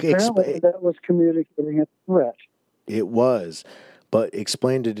 Apparently, that was communicating a threat. It was. But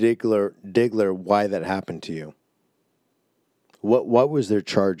explain to Diggler why that happened to you. What was their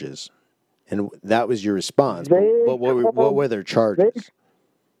charges And that was your response. They But what were their charges?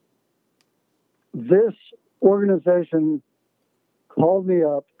 This organization called me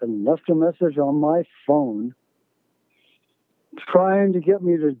up and left a message on my phone trying to get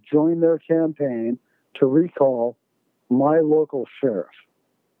me to join their campaign to recall my local sheriff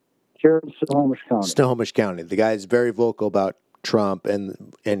here in Snohomish County. Snohomish County. The guy's very vocal about Trump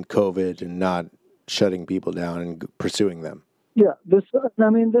and COVID and not shutting people down and pursuing them. Yeah, this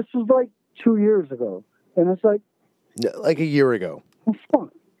was like 2 years ago, and it's like a year ago. well, fuck.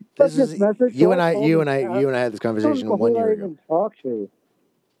 This is you and I had this conversation 1 year ago. Talk to.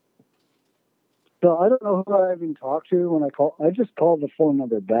 So I don't know who I even talked to when I called. I just called the phone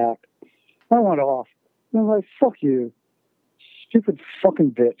number back. I went off. And I'm like, fuck you, stupid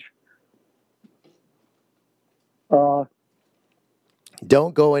fucking bitch.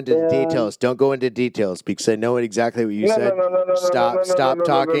 Don't go into details. Don't go into details because I know exactly what you said. Stop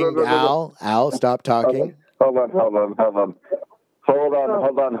talking, Al. Al, stop talking. Hold on.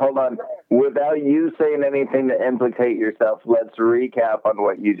 Without you saying anything to implicate yourself, let's recap on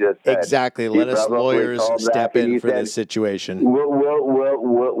what you just said. Exactly. Let us lawyers step in for this situation. We'll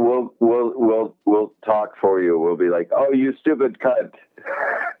talk for you. We'll be like, oh, you stupid cunt.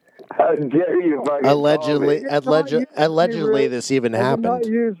 How dare you fucking allegedly this even happened. I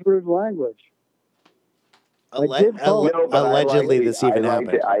did not use rude language. Allegedly this even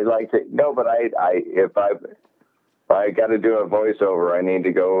happened. I liked it. No, but if I got to do a voiceover, I need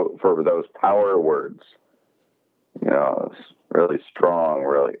to go for those power words. It's really strong,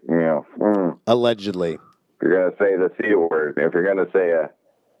 really. Allegedly. If you're going to say the C word, if you're going to say a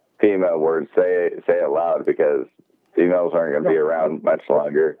female word, say it loud because females aren't going to be around much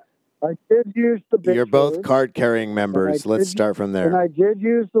longer. I did use the bitch You're both word, card-carrying members. Let's start from there. And I did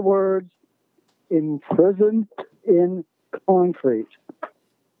use the words imprisoned in concrete.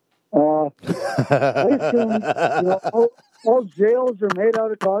 I assume, all jails are made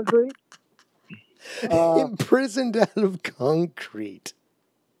out of concrete. Imprisoned out of concrete.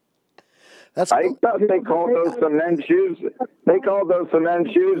 I thought they called those cement shoes. They called those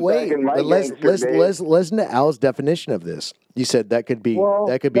cement shoes back in my listen to Al's definition of this. You said that could be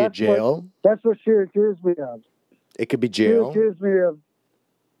a jail. That's what she accused me of. It could be jail. She accused me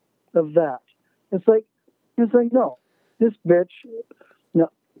of that. It's like no, this bitch. No,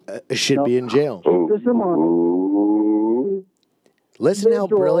 should be in jail. Listen how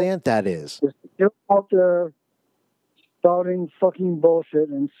brilliant that is. You're out there spouting fucking bullshit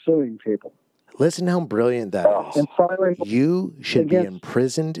and suing people. Listen how brilliant that is. And you should be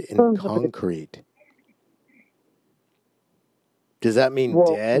imprisoned in concrete. Does that mean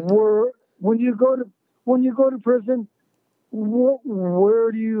dead? When you go to prison,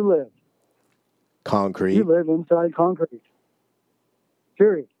 where do you live? Concrete. You live inside concrete.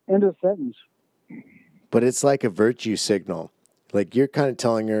 Period. End of sentence. But it's like a virtue signal. Like you're kind of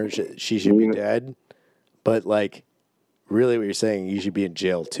telling her she should be dead, but like really what you're saying, you should be in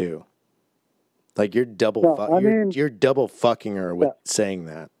jail too. Like you're you're double fucking her with saying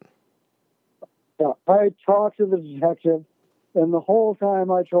that. Yeah, I talked to the detective, and the whole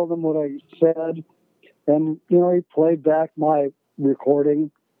time I told him what I said, and he played back my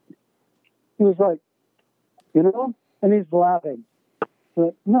recording. He was like, and he's laughing.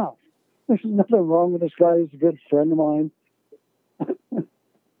 But no, there's nothing wrong with this guy. He's a good friend of mine.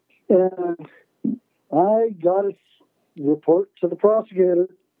 And I got a report to the prosecutor,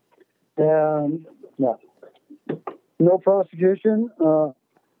 and no prosecution.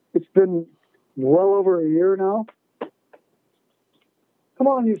 It's been well over a year now. Come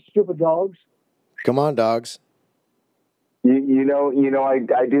on, you stupid dogs. Come on, dogs. I do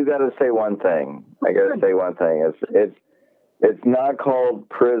got to say one thing. It's not called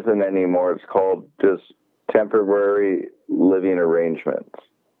prison anymore. It's called just temporary living arrangements.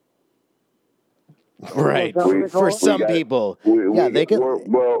 Right. For some people. They can.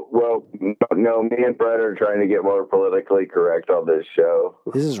 Well, no, me and Brett are trying to get more politically correct on this show.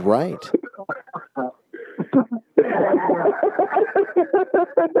 This is right.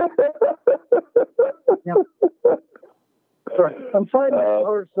 Sorry, I'm fighting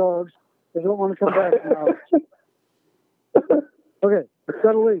horse dogs. They don't want to come back now. Okay, let's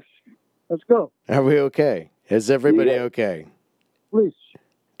got a leash. Let's go. Are we okay? Is everybody okay? Leash.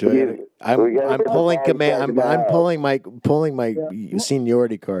 I'm pulling command. I'm pulling my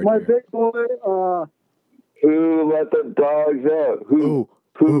seniority card. My here. big boy. Who let the dogs out? Who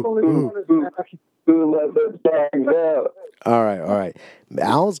let the dogs out? All right.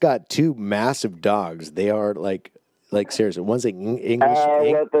 Al's got two massive dogs. They are like seriously. One's an English.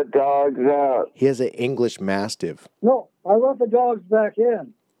 Let the dogs out. He has an English Mastiff. No, I let the dogs back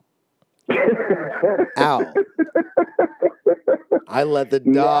in. Al. I let the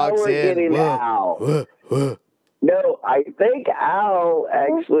Now dogs we're in. getting Whoa, Al. whoa, whoa. No, I think Al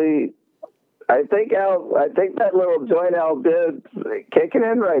actually. I think that little joint Al did kicking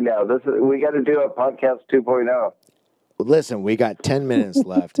in right now. We got to do a podcast 2.0. Listen, we got 10 minutes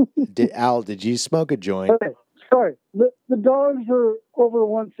left. Al, did you smoke a joint? Okay, sorry. The dogs are over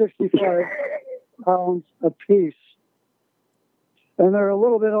 165 pounds a piece, and they're a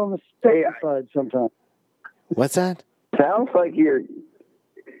little bit on the sticky side sometimes. What's that? Sounds like he's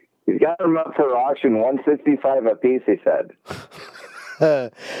got them up for auction, 165 a piece. He said.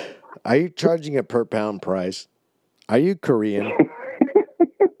 Are you charging a per pound price? Are you Korean?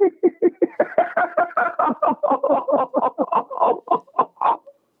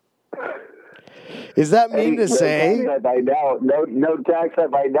 Is that mean to say? No tax by now. No tax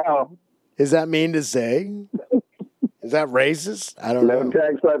by now. Is that mean to say? Is that racist? I don't know. No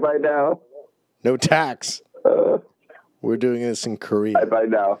tax by now. No tax. We're doing this in Korea. By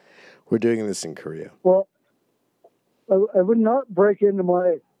now. We're doing this in Korea. Well, I would not break into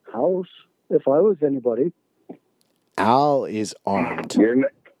my house if I was anybody. Al is armed.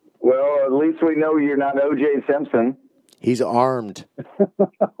 Well, at least we know you're not O.J. Simpson. He's armed.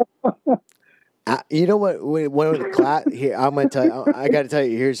 You know what? One of the here, I'm gonna tell you. I got to tell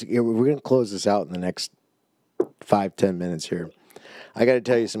you. We're gonna close this out in the next 5-10 minutes here. I got to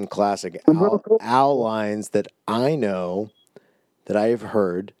tell you some classic Al lines that I know that I have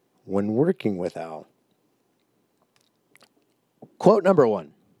heard when working with Al. Quote number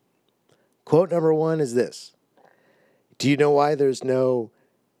one. Quote number one is this. Do you know why there's no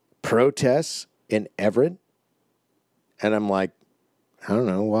protests in Everett? And I'm like, I don't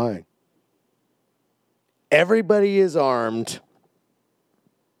know why. Everybody is armed.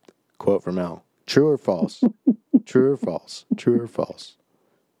 Quote from Al. True or false? True or false? True or false?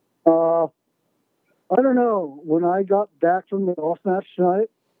 I don't know. When I got back from the golf match tonight,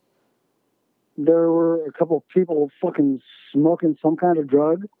 there were a couple of people fucking smoking some kind of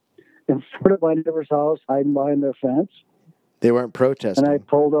drug in front of my neighbor's house, hiding behind their fence. They weren't protesting. And I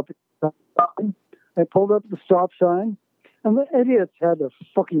pulled up the stop sign, and the idiots had their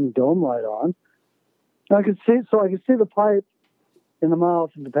fucking dome light on. I could see the pipe in the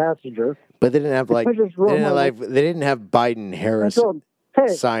mouth of the passenger. But they didn't have they didn't have Biden Harris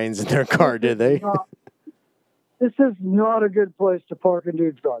signs in their car, did they? This is not a good place to park and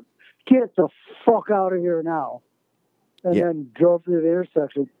do drugs. Get the fuck out of here now. And then drove through the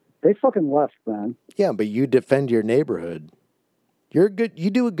intersection. They fucking left, man. Yeah, but you defend your neighborhood. You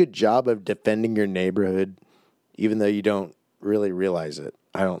do a good job of defending your neighborhood, even though you don't really realize it.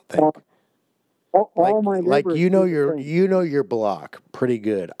 I don't think. All my neighbors you know your block pretty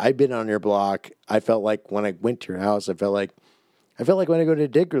good. I've been on your block. I felt like when I went to your house, I felt like when I go to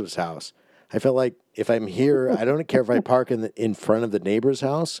Diggler's house. I felt like if I'm here, I don't care if I park in front of the neighbor's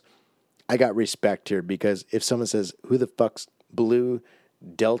house. I got respect here because if someone says, "Who the fuck's blue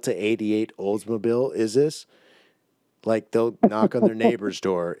Delta 88 Oldsmobile is this?" Like they'll knock on their neighbor's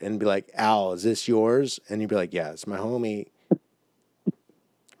door and be like, "Al, is this yours?" And you'd be like, "Yeah, it's my homie."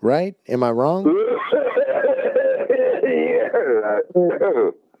 Right? Am I wrong?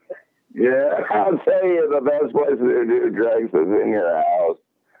 Yeah, I'll tell you, the best place to do drugs is in your house,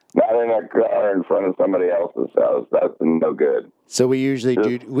 not in a car in front of somebody else's house. That's no good. So we usually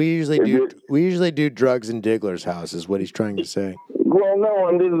do drugs in Diggler's house, is what he's trying to say. Well, no,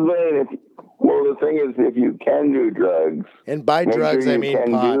 I'm just saying. The thing is, if you can do drugs, and by drugs I mean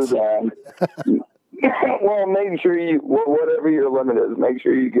pots. Well, make sure whatever your limit is, make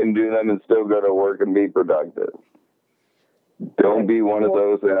sure you can do them and still go to work and be productive. Don't be one of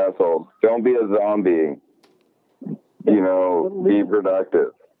those assholes. Don't be a zombie. Be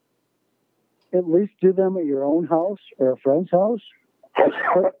productive. At least do them at your own house or a friend's house.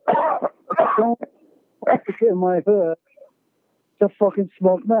 Don't in my hood to fucking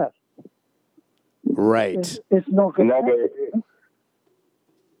smoke meth. Right. It's not good.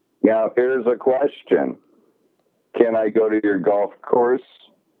 Now, here's a question. Can I go to your golf course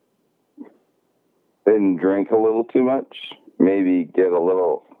and drink a little too much? Maybe get a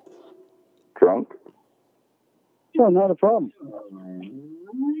little drunk? No, not a problem.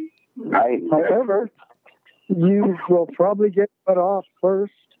 However, you will probably get cut off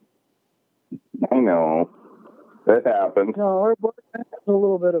first. I know. That happens. No, our boyfriend is a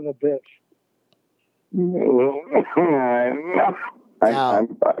little bit of a bitch.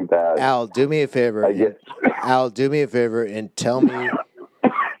 I'm bad. Al, do me a favor. Al, do me a favor and tell me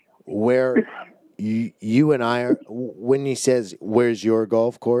where you and I are. When he says, "Where's your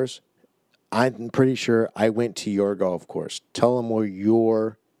golf course?" I'm pretty sure I went to your golf course. Tell him where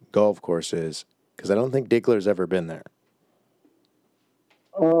your golf course is? Because I don't think Diggler's ever been there.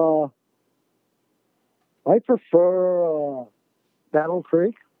 I prefer Battle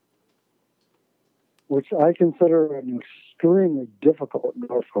Creek, which I consider an extremely difficult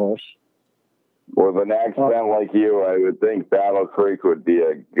golf course. With an accent like you, I would think Battle Creek would be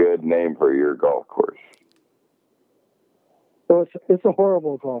a good name for your golf course. So it's a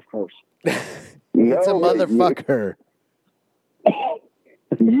horrible golf course. It's a motherfucker.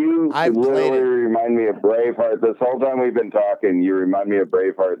 You played it. literally remind me of Braveheart. This whole time we've been talking, you remind me of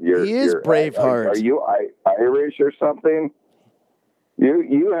Braveheart. He is Braveheart. Are you Irish or something?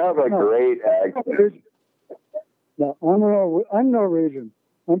 You have a great accent. No, I'm Norwegian.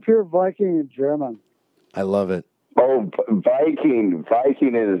 I'm pure Viking and German. I love it. Oh, Viking.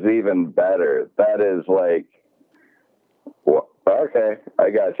 Viking is even better. That is like, well, okay, I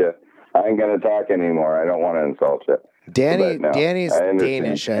got you. I ain't going to talk anymore. I don't want to insult you. Danny's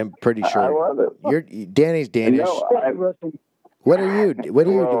Danish, I'm pretty sure. I love it. Danny's Danish. No, What are you,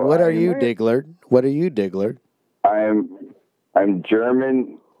 Diggler? What are you, Diggler? I'm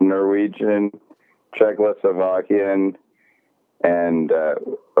German, Norwegian, Czechoslovakian, and a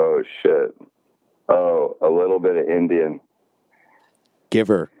little bit of Indian.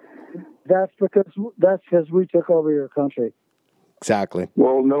 Giver. That's because we took over your country. Exactly.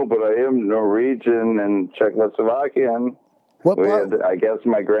 Well, no, but I am Norwegian and Czechoslovakian. I guess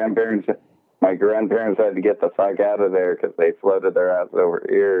my grandparents had to get the fuck out of there because they floated their ass over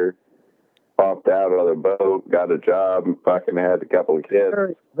here, popped out of the boat, got a job, and fucking had a couple of kids.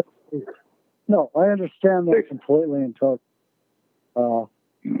 No, I understand that completely and totally.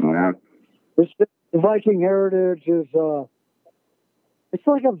 Yeah. The Viking heritage is it's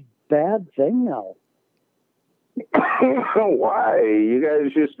like a bad thing now. Why? You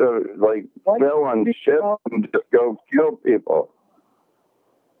guys used to fill on ship and just go kill people.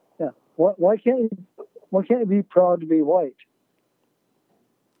 Yeah. Why can't you be proud to be white?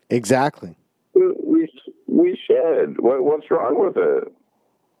 Exactly. We should. What's wrong with it?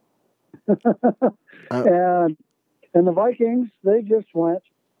 And the Vikings, they just went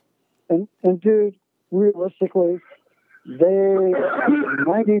and dude, realistically, they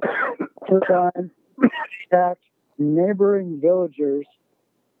 90% of the time attacked neighboring villages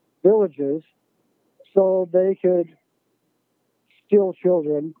so they could steal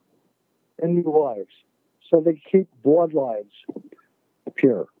children and new wives, so they keep bloodlines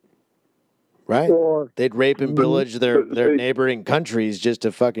pure. Right. Or they'd rape and pillage their neighboring countries just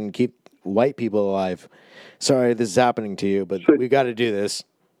to fucking keep white people alive. Sorry, this is happening to you, but we got to do this.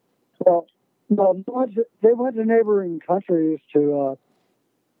 Well, no, they went to neighboring countries to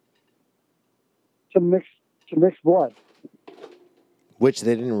mix blood, which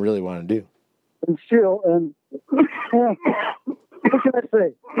they didn't really want to do. And steal, and what can I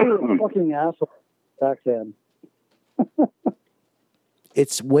say? They were fucking assholes back then.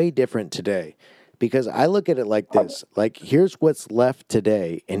 It's way different today because I look at it like this. Like, here's what's left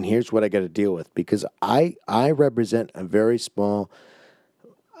today, and here's what I got to deal with because I represent a very small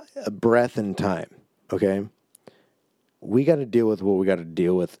breath in time, okay? We got to deal with what we got to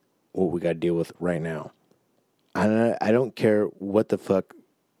deal with, right now. I don't care what the fuck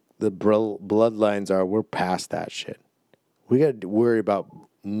the bloodlines are. We're past that shit. We got to worry about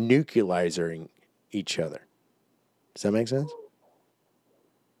nuclearizing each other. Does that make sense?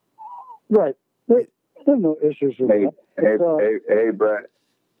 Right. There's no issues with that. Hey, Brett.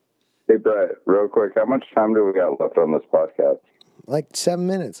 Hey, Brett, real quick, how much time do we got left on this podcast? Like 7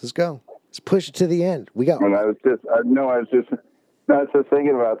 minutes. Let's go. Let's push it to the end. We got. And I was just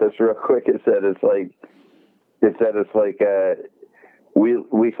thinking about this real quick. It said it's like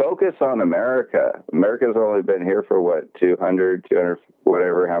we focus on America. America's only been here for what 200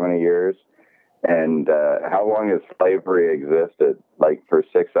 whatever how many years, and how long has slavery existed? Like for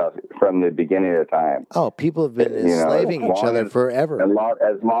from the beginning of time. Oh, people have been enslaving each other forever. As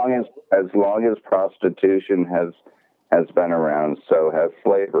long as prostitution has been around, so has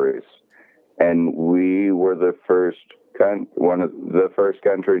slavery. And we were one of the first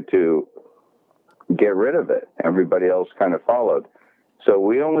country to get rid of it. Everybody else kind of followed. So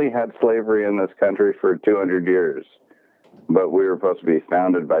we only had slavery in this country for 200 years, but we were supposed to be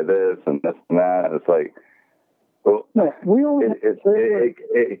founded by this and this and that. It's like, well, no, we only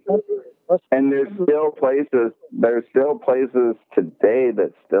and there's still places today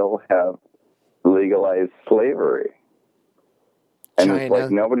that still have legalized slavery. And China. It's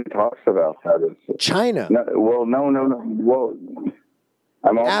like nobody talks about that. China. No. Well,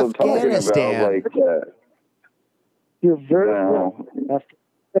 I'm also talking about you're very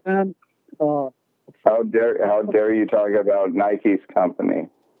Afghanistan. How dare you talk about Nike's company?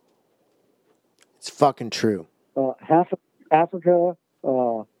 It's fucking true. Half of Africa.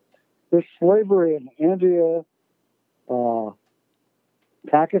 There's slavery in India,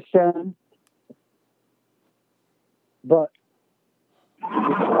 Pakistan. But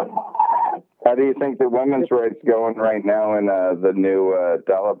how do you think the women's rights going right now in the new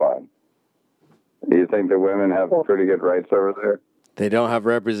Taliban? Do you think the women have pretty good rights over there? They don't have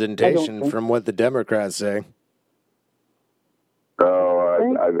representation from what the Democrats say. Oh,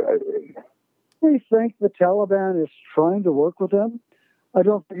 I think the Taliban is trying to work with them. I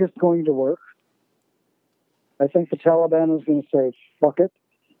don't think it's going to work. I think the Taliban is going to say, fuck it,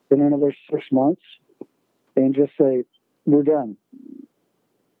 in another 6 months, and just say, we're done.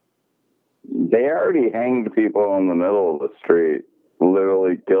 They already hanged people in the middle of the street,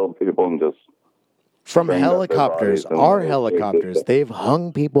 literally killed people and just... From helicopters, our helicopters. They've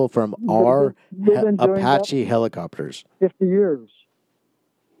hung people from our Apache helicopters. 50 years.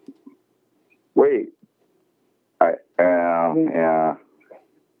 Wait. Yeah.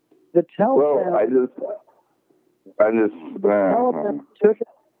 The Taliban... Well, I just... Taliban took it.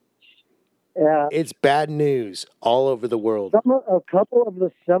 It's bad news all over the world. A couple of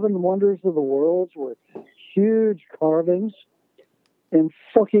the 7 wonders of the world were huge carvings and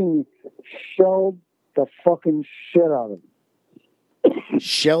fucking shelled the fucking shit out of them.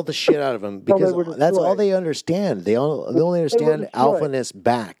 Shell the shit out of them because that's all they understand. They only understand alphaness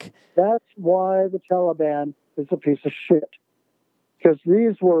back. That's why the Taliban is a piece of shit. Because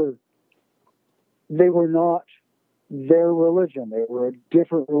they were not their religion. They were a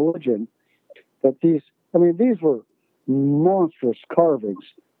different religion. But these were monstrous carvings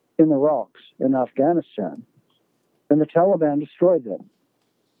in the rocks in Afghanistan. And the Taliban destroyed them.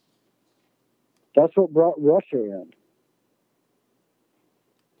 That's what brought Russia in.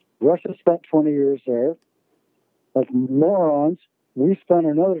 Russia spent 20 years there. Like morons, we spent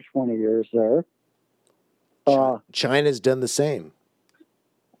another 20 years there. China's done the same.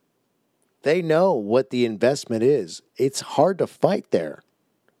 They know what the investment is. It's hard to fight there.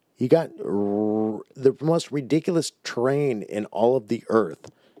 You got the most ridiculous terrain in all of the earth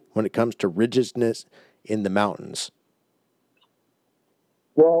when it comes to rigidness in the mountains.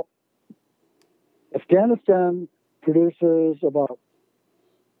 Well, Afghanistan produces about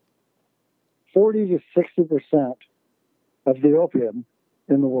 40 to 60% of the opium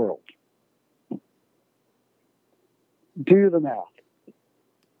in the world. Do the math.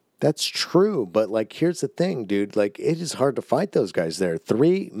 That's true, but like, here's the thing, dude. Like, it is hard to fight those guys there.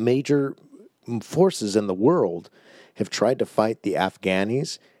 3 major forces in the world have tried to fight the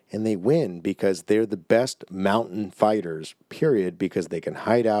Afghanis, and they win because they're the best mountain fighters, period, because they can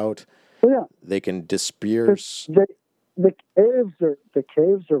hide out. Yeah. They can disperse. The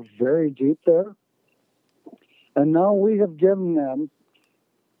caves are very deep there. And now we have given them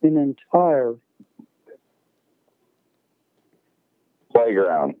an entire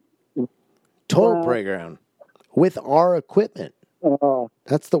playground. Total playground with our equipment.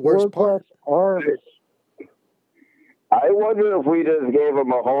 That's the worst part. I wonder if we just gave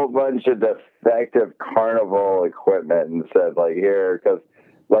them a whole bunch of defective carnival equipment and said, like, here, because,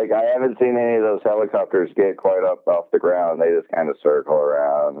 like, I haven't seen any of those helicopters get quite up off the ground. They just kind of circle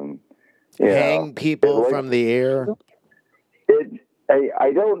around and hang people from the air.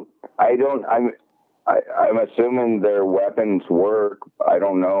 I'm assuming their weapons work. I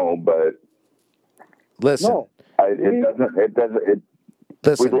don't know, but listen, it doesn't.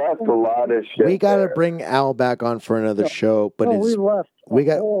 Listen, we left a lot of shit. We got to bring Al back on for another show, but we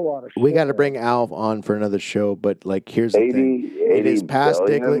got to bring Al on for another show. But like, here's the thing: it is past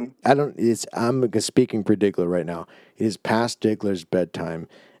Diggler. I'm speaking for Diggler right now. It is past Diggler's bedtime,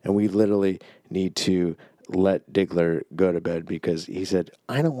 and we literally need to let Diggler go to bed because he said,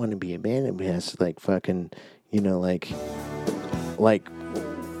 "I don't want to be abandoned." Like fucking, like.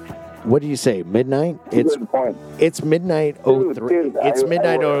 What do you say? Midnight? It's midnight 03. It's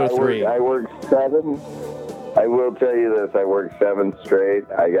midnight 03. I work 7. I will tell you this. I worked 7 straight.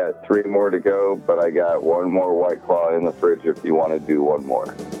 I got 3 more to go, but I got 1 more White Claw in the fridge if you want to do 1 more.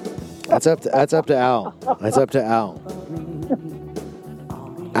 That's up to Al. That's up to Al.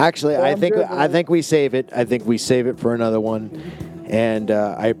 Actually, I think we save it. I think we save it for another one. And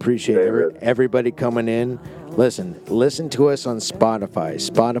I appreciate everybody coming in. Listen to us on Spotify.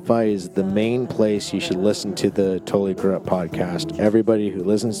 Spotify is the main place you should listen to the Totally Corrupt podcast. Everybody who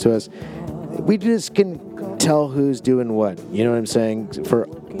listens to us, we just can tell who's doing what. You know what I'm saying? For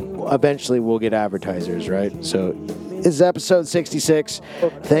eventually we'll get advertisers, right? So this is episode 66.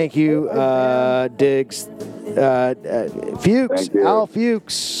 Thank you, Diggs. Fuchs, Al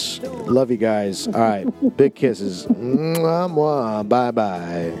Fuchs. Love you guys. All right. Big kisses. Mwah, mwah.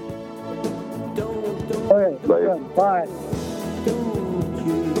 Bye-bye. Okay, Bye. good. Bye. Don't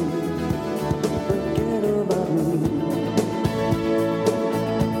you